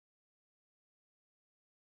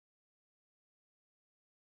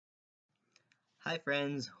Hi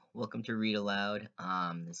friends, welcome to Read Aloud.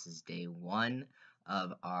 This is day one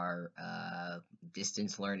of our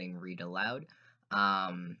distance learning Read Aloud.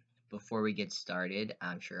 Um, Before we get started,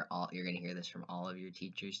 I'm sure you're going to hear this from all of your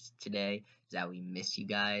teachers today, is that we miss you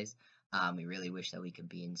guys. We really wish that we could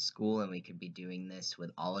be in school and we could be doing this with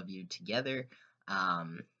all of you together.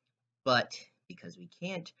 But because we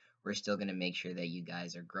can't, we're still going to make sure that you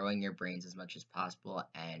guys are growing your brains as much as possible,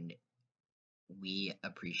 and we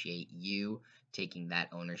appreciate you taking that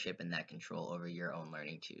ownership and that control over your own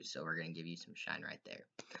learning too. So we're going to give you some shine right there.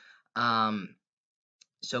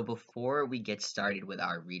 So before we get started with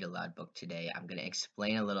our Read Aloud book today, I'm going to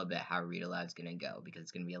explain a little bit how Read Aloud is going to go because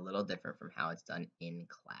it's going to be a little different from how it's done in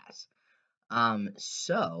class.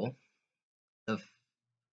 So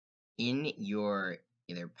in your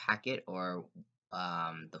either packet or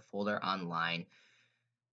the folder online,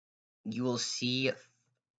 you will see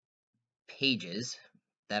pages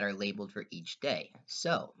that are labeled for each day.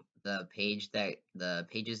 So the pages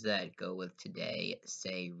that go with today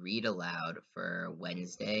say Read Aloud for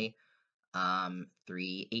Wednesday,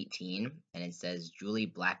 3/18, and it says Julie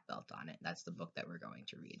Black Belt on it. That's the book that we're going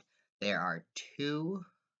to read. There are two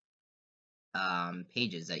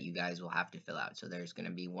pages that you guys will have to fill out. So there's going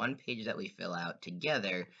to be one page that we fill out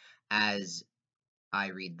together as I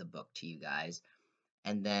read the book to you guys,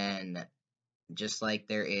 and then just like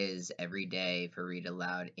there is every day for Read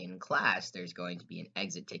Aloud in class, there's going to be an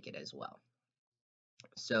exit ticket as well.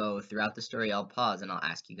 So throughout the story, I'll pause and I'll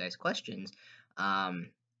ask you guys questions, and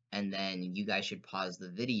then you guys should pause the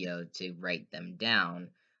video to write them down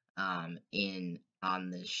on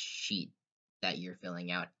the sheet that you're filling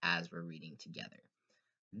out as we're reading together.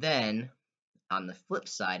 Then on the flip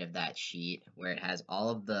side of that sheet, where it has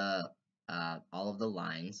all of the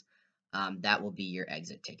lines, that will be your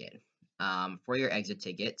exit ticket. For your exit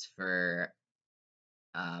tickets, there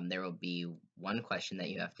will be one question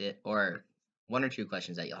that you have to, or one or two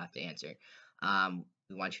questions that you'll have to answer.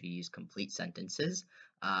 We want you to use complete sentences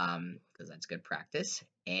because that's good practice,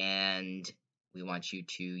 and we want you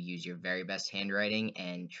to use your very best handwriting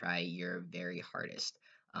and try your very hardest,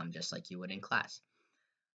 just like you would in class.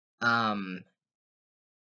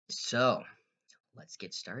 So let's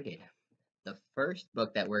get started. The first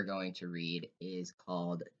book that we're going to read is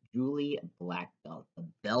called Julie Black Belt, The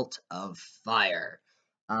Belt of Fire.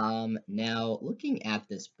 Now, looking at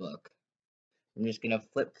this book, I'm just going to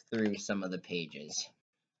flip through some of the pages.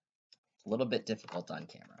 It's a little bit difficult on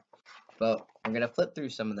camera, but I'm going to flip through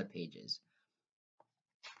some of the pages.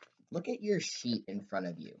 Look at your sheet in front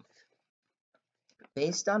of you.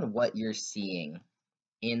 Based on what you're seeing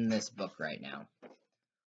in this book right now,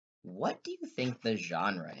 what do you think the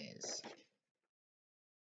genre is?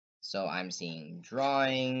 So I'm seeing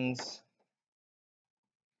drawings.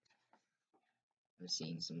 I'm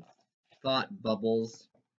seeing some thought bubbles.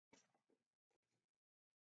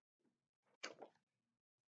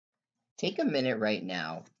 Take a minute right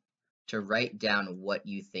now to write down what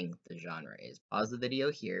you think the genre is. Pause the video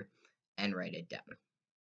here and write it down.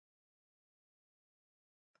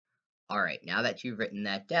 All right, now that you've written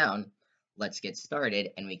that down, let's get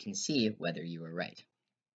started and we can see whether you were right.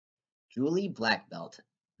 Julie Black Belt,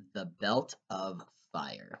 The Belt of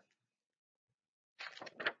Fire.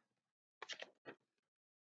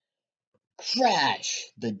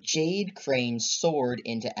 Crash! The jade crane soared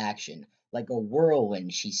into action. Like a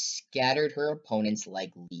whirlwind, she scattered her opponents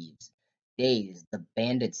like leaves. Dazed, the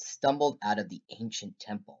bandits stumbled out of the ancient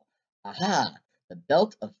temple. Aha! The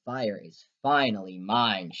belt of fire is finally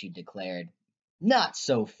mine, she declared. Not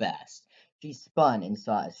so fast. She spun and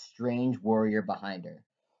saw a strange warrior behind her.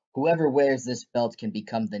 Whoever wears this belt can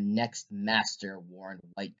become the next master, warned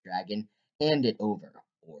White Dragon. Hand it over,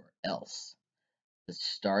 or else. The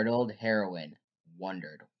startled heroine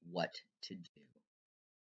wondered what to do.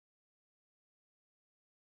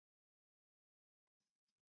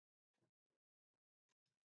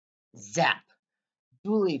 Zap!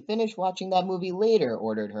 Julie, finish watching that movie later,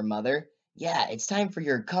 ordered her mother. Yeah, it's time for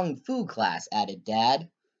your kung fu class, added Dad.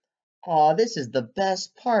 Aw, this is the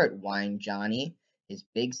best part, whined Johnny. His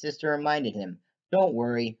big sister reminded him, Don't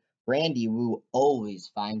worry, Brandy Woo always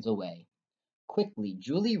finds a way. Quickly,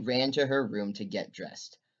 Julie ran to her room to get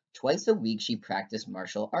dressed. Twice a week she practiced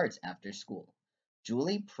martial arts after school.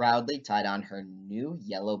 Julie proudly tied on her new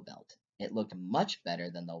yellow belt. It looked much better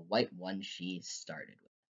than the white one she started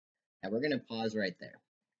with. And we're going to pause right there.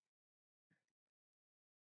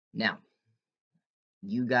 Now,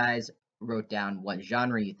 you guys wrote down what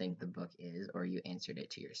genre you think the book is, or you answered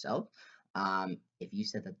it to yourself. If you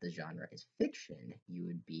said that the genre is fiction, you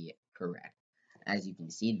would be correct. As you can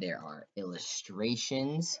see, there are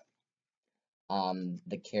illustrations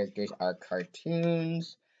The characters are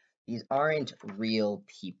cartoons. These aren't real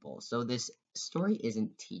people. So this story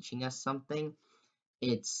isn't teaching us something,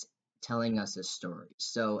 it's telling us a story.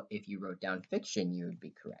 So if you wrote down fiction, you would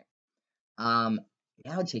be correct. Um,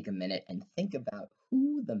 Now take a minute and think about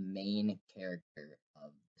who the main character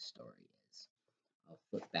of the story is. I'll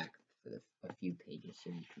flip back for a few pages so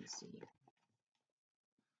you can see.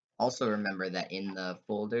 Also remember that in the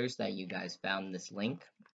folders that you guys found this link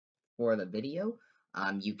for the video,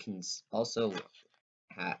 you can also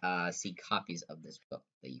see copies of this book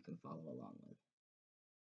that you can follow along with.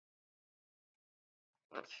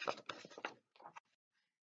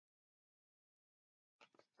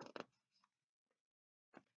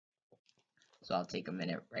 So I'll take a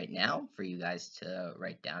minute right now for you guys to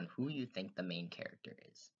write down who you think the main character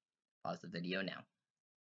is. Pause the video now.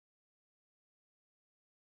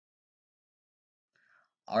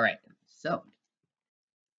 All right, so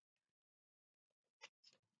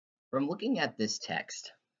from looking at this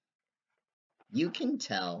text, you can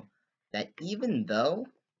tell that even though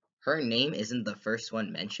her name isn't the first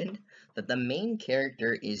one mentioned, that the main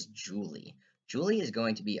character is Julie. Julie is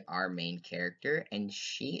going to be our main character, and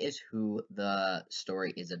she is who the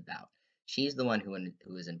story is about. She's the one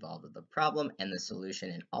who is involved with the problem and the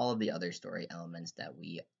solution and all of the other story elements that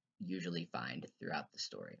we usually find throughout the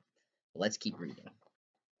story. Let's keep reading.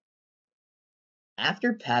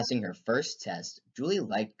 After passing her first test, Julie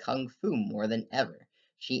liked Kung Fu more than ever.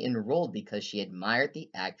 She enrolled because she admired the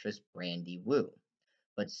actress Brandy Wu.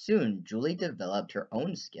 But soon Julie developed her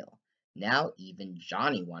own skill. Now even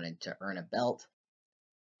Johnny wanted to earn a belt.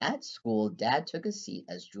 At school, Dad took a seat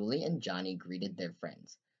as Julie and Johnny greeted their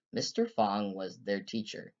friends. Mr. Fong was their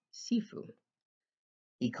teacher, Sifu.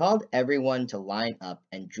 He called everyone to line up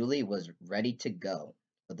and Julie was ready to go.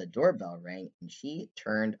 But the doorbell rang and she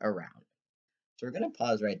turned around. So we're going to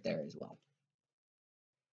pause right there as well.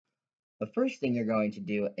 The first thing you're going to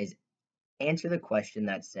do is answer the question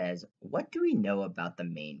that says, what do we know about the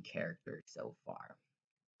main character so far?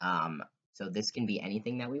 So this can be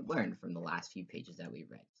anything that we've learned from the last few pages that we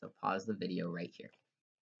read. So pause the video right here.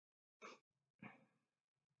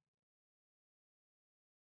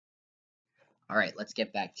 All right, let's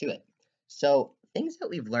get back to it. So things that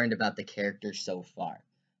we've learned about the character so far.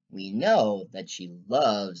 We know that she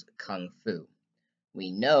loves Kung Fu.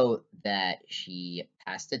 We know that she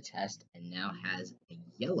passed a test and now has a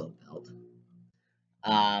yellow belt.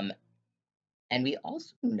 And we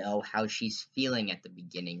also know how she's feeling at the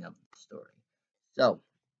beginning of the story. So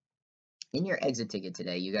in your exit ticket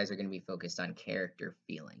today, you guys are going to be focused on character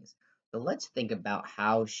feelings. So let's think about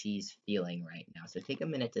how she's feeling right now. So take a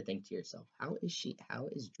minute to think to yourself, how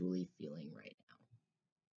is Julie feeling right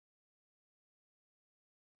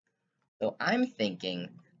now? So I'm thinking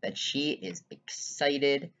that she is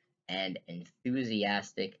excited and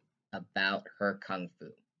enthusiastic about her Kung Fu.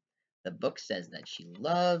 The book says that she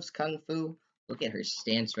loves Kung Fu. Look at her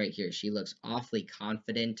stance right here. She looks awfully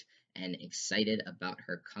confident and excited about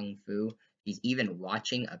her Kung Fu. She's even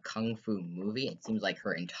watching a Kung Fu movie. It seems like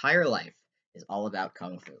her entire life is all about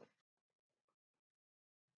Kung Fu.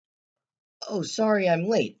 Oh, sorry I'm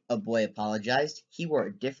late, a boy apologized. He wore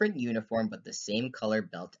a different uniform but the same color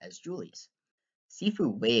belt as Julie's.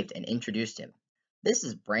 Sifu waved and introduced him. This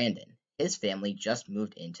is Brandon. His family just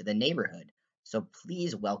moved into the neighborhood, so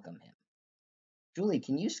please welcome him. Julie,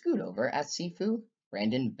 can you scoot over? Asked Sifu.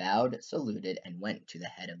 Brandon bowed, saluted, and went to the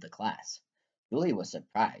head of the class. Julie was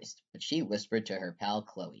surprised, but she whispered to her pal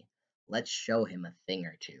Chloe, let's show him a thing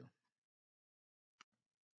or two.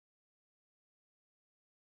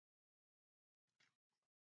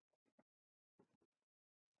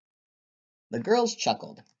 The girls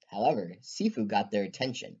chuckled. However, Sifu got their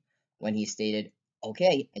attention when he stated,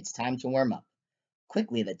 okay, it's time to warm up.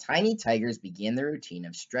 Quickly, the tiny tigers began their routine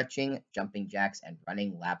of stretching, jumping jacks, and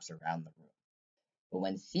running laps around the room. But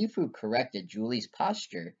when Sifu corrected Julie's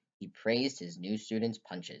posture, he praised his new student's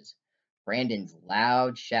punches. Brandon's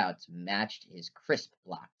loud shouts matched his crisp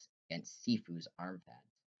blocks against Sifu's arm pads.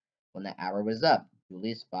 When the hour was up,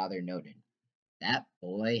 Julie's father noted, that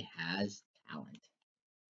boy has talent.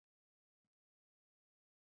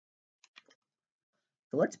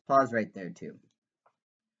 So let's pause right there too.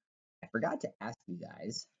 I forgot to ask you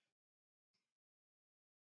guys,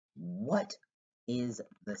 what is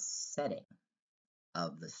the setting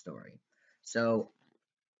of the story? So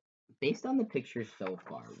based on the pictures so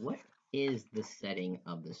far, what is the setting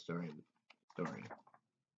of the story?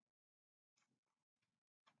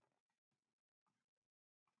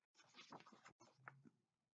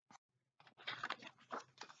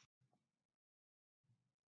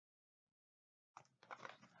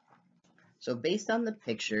 So based on the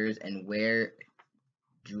pictures and where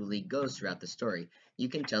Julie goes throughout the story, you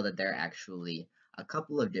can tell that there are actually a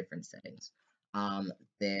couple of different settings.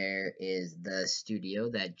 There is the studio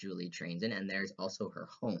that Julie trains in, and there's also her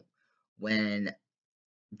home. When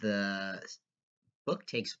the book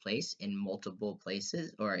takes place in multiple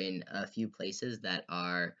places or in a few places that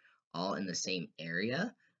are all in the same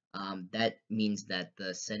area, that means that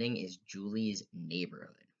the setting is Julie's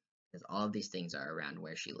neighborhood because all of these things are around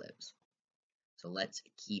where she lives. So let's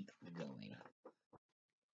keep going.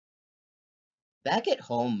 Back at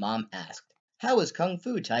home, Mom asked, "How was Kung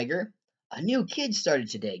Fu, Tiger?" "A new kid started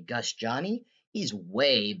today," gushed Johnny. "He's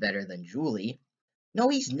way better than Julie." "No,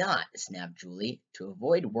 he's not," snapped Julie. To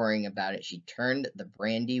avoid worrying about it, she turned the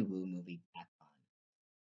Brandy Woo movie back on.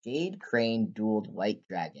 Jade Crane dueled White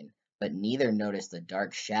Dragon, but neither noticed the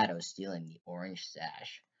dark shadow stealing the orange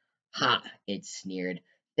sash. "Ha!" it sneered.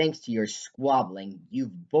 "Thanks to your squabbling,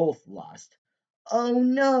 you've both lost." "Oh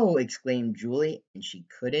no!" exclaimed Julie, and she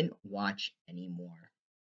couldn't watch anymore.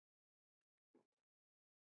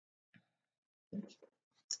 Oops,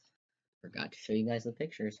 forgot to show you guys the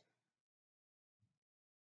pictures.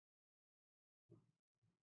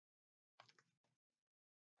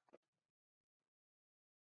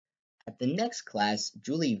 At the next class,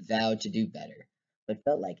 Julie vowed to do better, but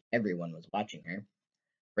felt like everyone was watching her.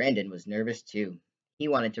 Brandon was nervous too. He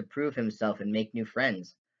wanted to prove himself and make new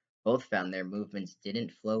friends. Both found their movements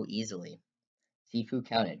didn't flow easily. Sifu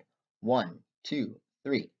counted 1, 2,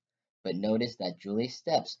 3, but noticed that Julie's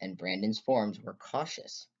steps and Brandon's forms were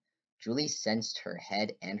cautious. Julie sensed her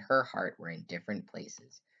head and her heart were in different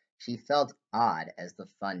places. She felt odd as the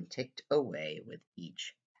fun ticked away with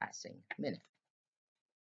each passing minute.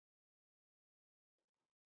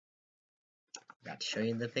 Got to show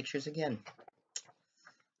you the pictures again.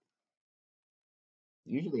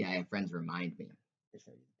 Usually I have friends remind me to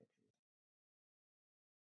show you the pictures.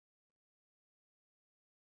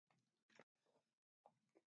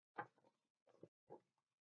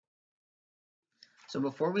 So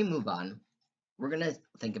before we move on, we're going to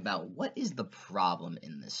think about what is the problem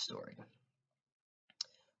in this story.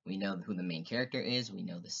 We know who the main character is, we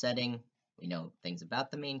know the setting, we know things about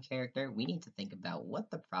the main character. We need to think about what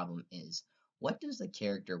the problem is. What does the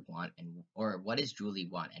character want or what does Julie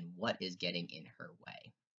want and what is getting in her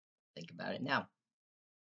way? Think about it now.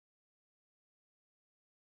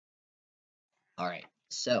 All right.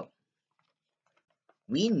 So,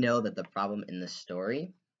 we know that the problem in the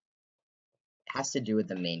story has to do with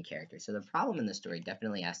the main character. So the problem in the story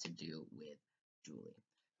definitely has to do with Julie.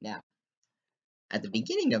 Now, at the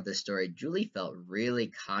beginning of the story, Julie felt really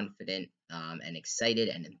confident and excited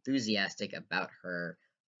and enthusiastic about her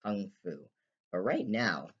kung fu. But right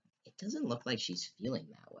now, it doesn't look like she's feeling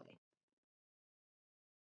that way.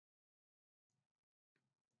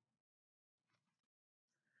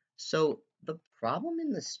 So the problem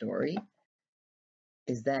in the story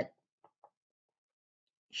is that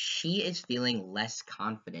she is feeling less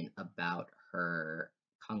confident about her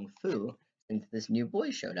kung fu since this new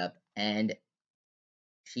boy showed up, and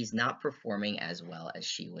she's not performing as well as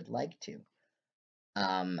she would like to.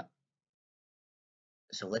 Um,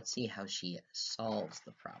 so let's see how she solves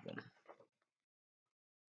the problem.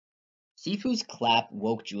 Sifu's clap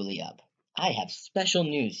woke Julie up. "I have special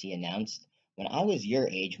news," he announced. "When I was your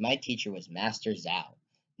age, my teacher was Master Zhao.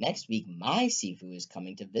 Next week, my Sifu is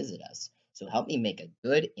coming to visit us, so help me make a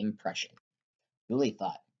good impression." Julie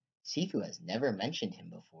thought, Sifu has never mentioned him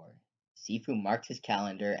before. Sifu marked his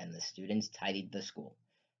calendar and the students tidied the school.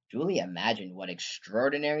 Julie imagined what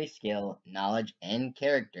extraordinary skill, knowledge, and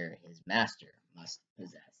character his master must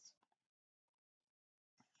possess.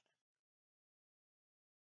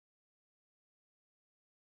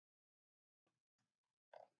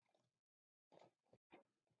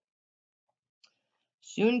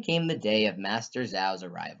 Soon came the day of Master Zhao's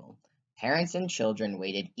arrival. Parents and children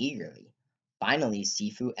waited eagerly. Finally,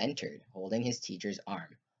 Sifu entered, holding his teacher's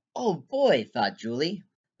arm. "Oh boy," thought Julie.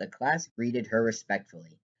 The class greeted her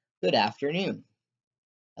respectfully. "Good afternoon."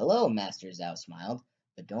 "Hello," Master Zhao smiled,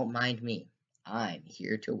 "but don't mind me. I'm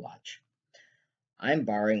here to watch." "I'm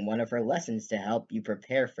borrowing one of her lessons to help you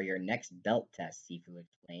prepare for your next belt test," Sifu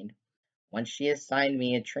explained. Once she assigned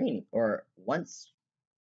me a training, or once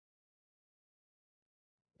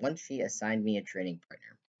she assigned me a training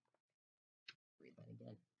partner. Read that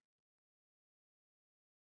again.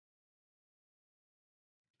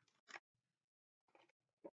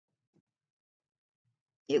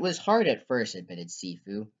 "It was hard at first," admitted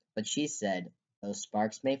Sifu, "but she said, 'Those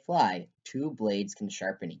sparks may fly, two blades can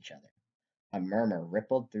sharpen each other.'" A murmur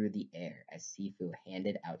rippled through the air as Sifu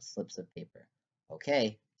handed out slips of paper.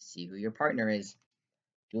 "Okay, see who your partner is."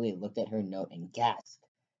 Julie looked at her note and gasped.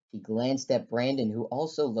 She glanced at Brandon, who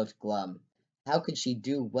also looked glum. How could she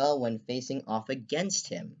do well when facing off against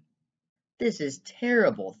him? This is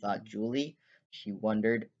terrible, thought Julie. She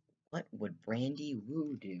wondered, what would Brandy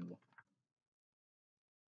Woo do?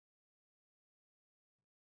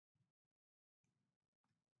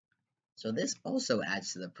 So this also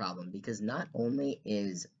adds to the problem because not only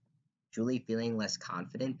is Julie feeling less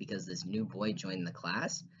confident because this new boy joined the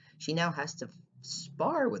class, she now has to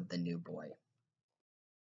spar with the new boy.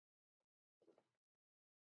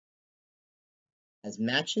 As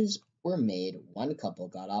matches were made, one couple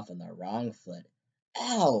got off on the wrong foot.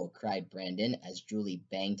 Ow! Cried Brandon as Julie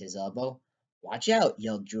banged his elbow. Watch out!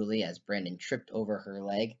 Yelled Julie as Brandon tripped over her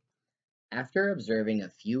leg. After observing a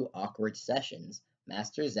few awkward sessions,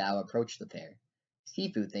 Master Zhao approached the pair.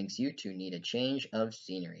 Sifu thinks you two need a change of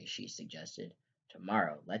scenery, she suggested.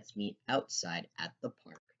 Tomorrow, let's meet outside at the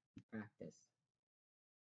park and practice.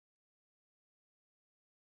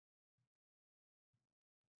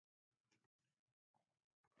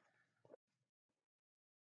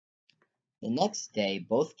 The next day,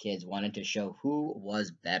 both kids wanted to show who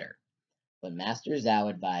was better, but Master Zhao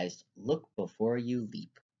advised, look before you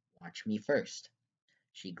leap. Watch me first.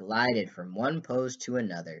 She glided from one pose to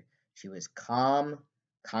another. She was calm,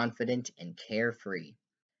 confident, and carefree.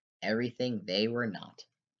 Everything they were not.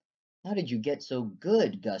 How did you get so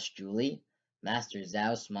good? Gushed Julie. Master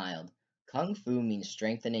Zhao smiled. Kung Fu means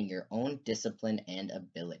strengthening your own discipline and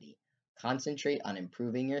ability. Concentrate on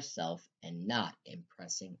improving yourself and not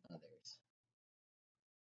impressing others.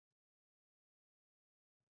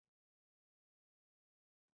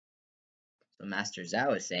 So Master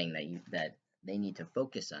Zhao is saying that they need to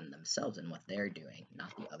focus on themselves and what they're doing,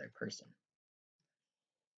 not the other person.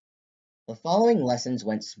 The following lessons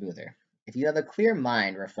went smoother. If you have a clear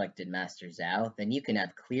mind, reflected Master Zhao, then you can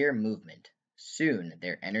have clear movement. Soon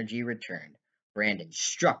their energy returned. Brandon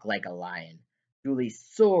struck like a lion. Julie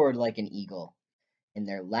soared like an eagle. In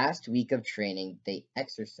their last week of training, they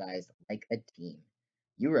exercised like a team.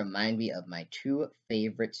 You remind me of my two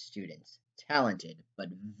favorite students, talented but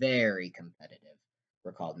very competitive,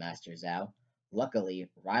 recalled Master Zhao. Luckily,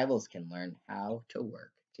 rivals can learn how to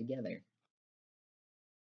work together.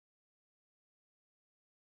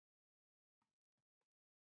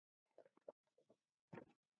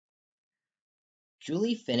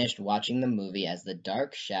 Julie finished watching the movie as the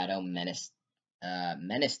dark shadow menaced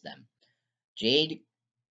them. Jade,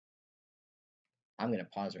 I'm going to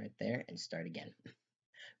pause right there and start again.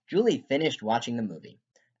 Julie finished watching the movie.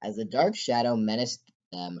 As the dark shadow menaced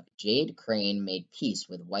them, Jade Crane made peace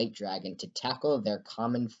with White Dragon to tackle their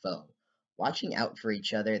common foe. Watching out for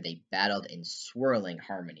each other, they battled in swirling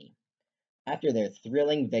harmony. After their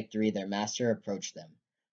thrilling victory, their master approached them.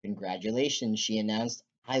 Congratulations, she announced.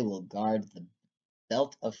 I will guard the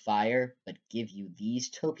belt of fire, but give you these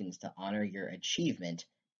tokens to honor your achievement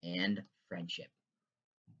and friendship.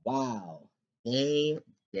 Wow, they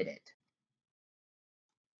did it.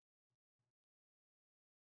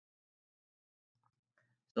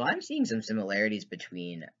 So I'm seeing some similarities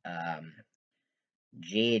between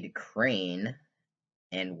Jade Crane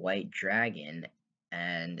and White Dragon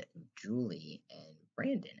and Julie and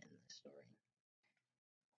Brandon in the story.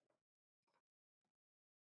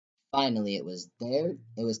 Finally, it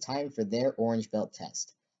was time for their orange belt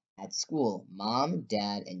test. At school, Mom,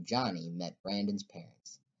 Dad, and Johnny met Brandon's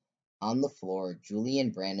parents. On the floor, Julie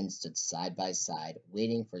and Brandon stood side by side,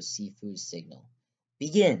 waiting for Sifu's signal.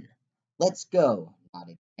 Begin! Let's go!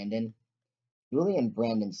 Nodded Brandon. Julie and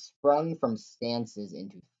Brandon sprung from stances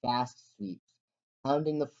into fast sweeps.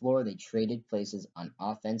 Pounding the floor, they traded places on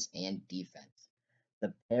offense and defense.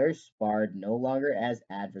 The pair sparred no longer as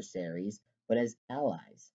adversaries, but as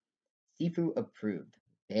allies. Sifu approved.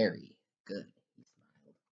 Very good, he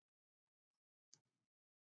smiled.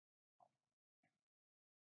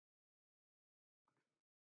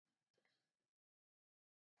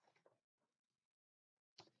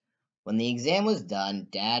 When the exam was done,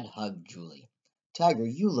 Dad hugged Julie. Tiger,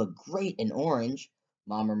 you look great in orange,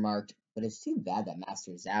 Mom remarked, but it's too bad that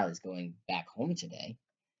Master Zhao is going back home today.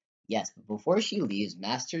 Yes, but before she leaves,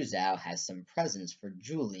 Master Zhao has some presents for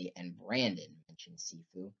Julie and Brandon, mentioned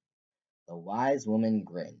Sifu. The wise woman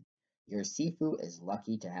grinned. Your Sifu is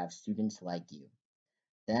lucky to have students like you.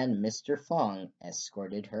 Then Mr. Fong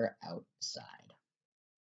escorted her outside.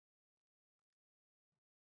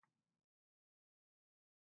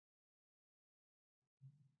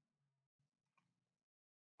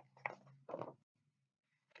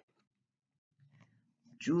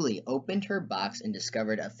 Julie opened her box and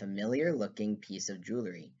discovered a familiar looking piece of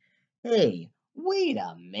jewelry. Hey, wait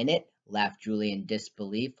a minute! laughed Julie in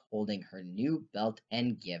disbelief, holding her new belt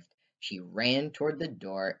and gift. She ran toward the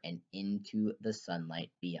door and into the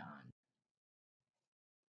sunlight beyond.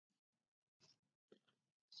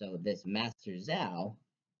 So this Master Zhao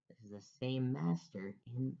is the same master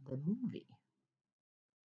in the movie.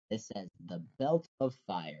 This says, the belt of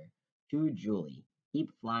fire to Julie. Keep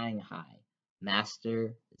flying high.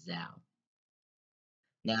 Master Zhao.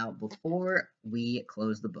 Now, before we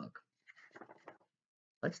close the book,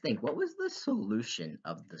 let's think, what was the solution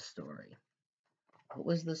of the story? What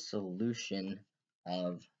was the solution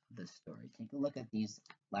of the story? Take a look at these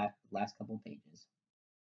last couple pages.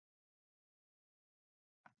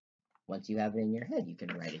 Once you have it in your head, you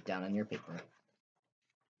can write it down on your paper.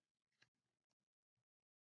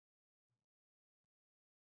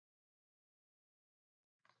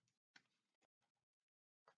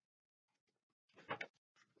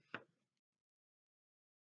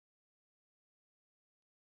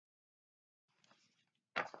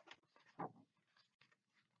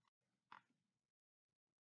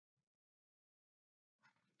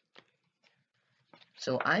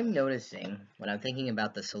 So I'm noticing, when I'm thinking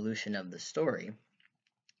about the solution of the story,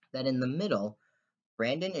 that in the middle,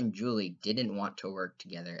 Brandon and Julie didn't want to work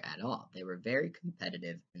together at all. They were very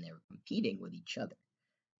competitive and they were competing with each other.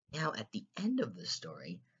 Now, at the end of the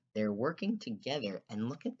story, they're working together and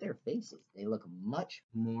look at their faces. They look much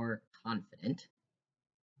more confident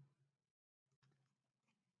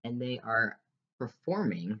and they are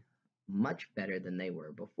performing much better than they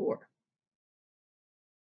were before.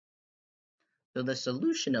 So the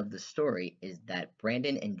solution of the story is that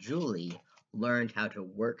Brandon and Julie learned how to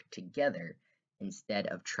work together instead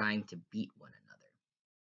of trying to beat one another.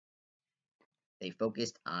 They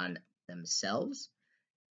focused on themselves,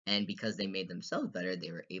 and because they made themselves better,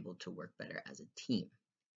 they were able to work better as a team.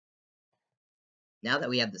 Now that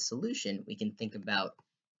we have the solution, we can think about,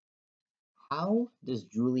 how does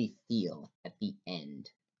Julie feel at the end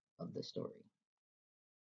of the story?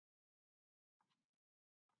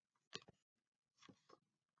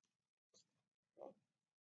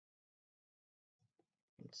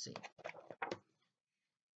 Let's see.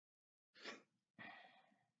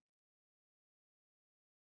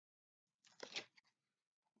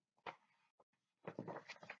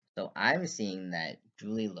 So I'm seeing that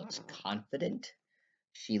Julie looks confident.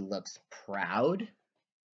 She looks proud.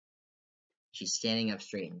 She's standing up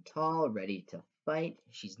straight and tall, ready to fight.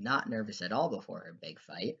 She's not nervous at all before her big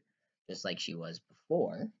fight, just like she was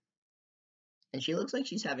before. And she looks like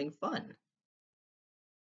she's having fun.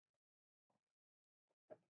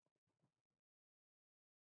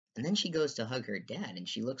 And then she goes to hug her dad, and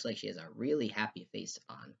she looks like she has a really happy face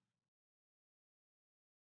on.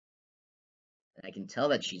 And I can tell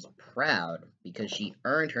that she's proud because she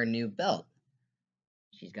earned her new belt.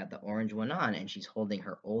 She's got the orange one on, and she's holding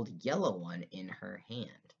her old yellow one in her hand.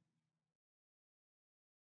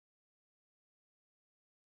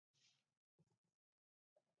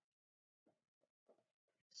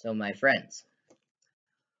 So, my friends,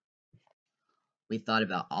 we thought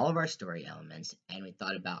about all of our story elements, and we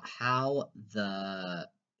thought about how the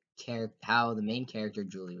main character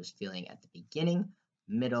Julie was feeling at the beginning,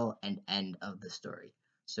 middle, and end of the story.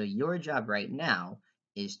 So your job right now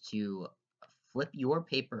is to flip your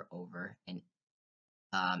paper over and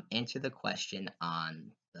answer the question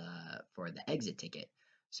for the exit ticket.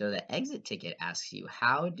 So the exit ticket asks you,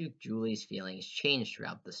 how do Julie's feelings change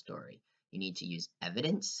throughout the story? You need to use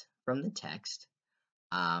evidence from the text,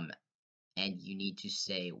 and you need to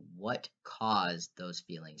say what caused those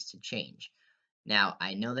feelings to change. Now,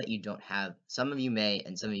 I know that you don't have, some of you may,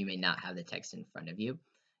 and some of you may not have the text in front of you.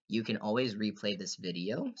 You can always replay this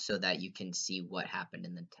video so that you can see what happened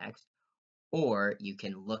in the text, or you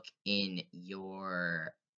can look in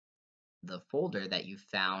the folder that you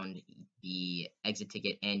found the exit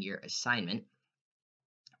ticket and your assignment,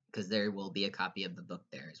 because there will be a copy of the book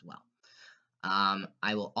there as well.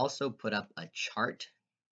 I will also put up a chart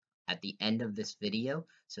at the end of this video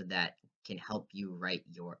so that can help you write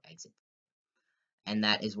your exit. And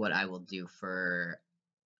that is what I will do for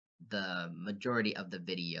the majority of the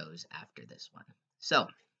videos after this one. So,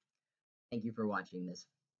 thank you for watching this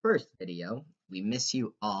first video. We miss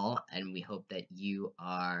you all, and we hope that you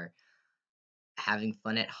are having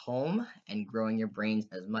fun at home and growing your brains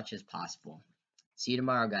as much as possible. See you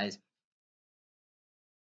tomorrow, guys.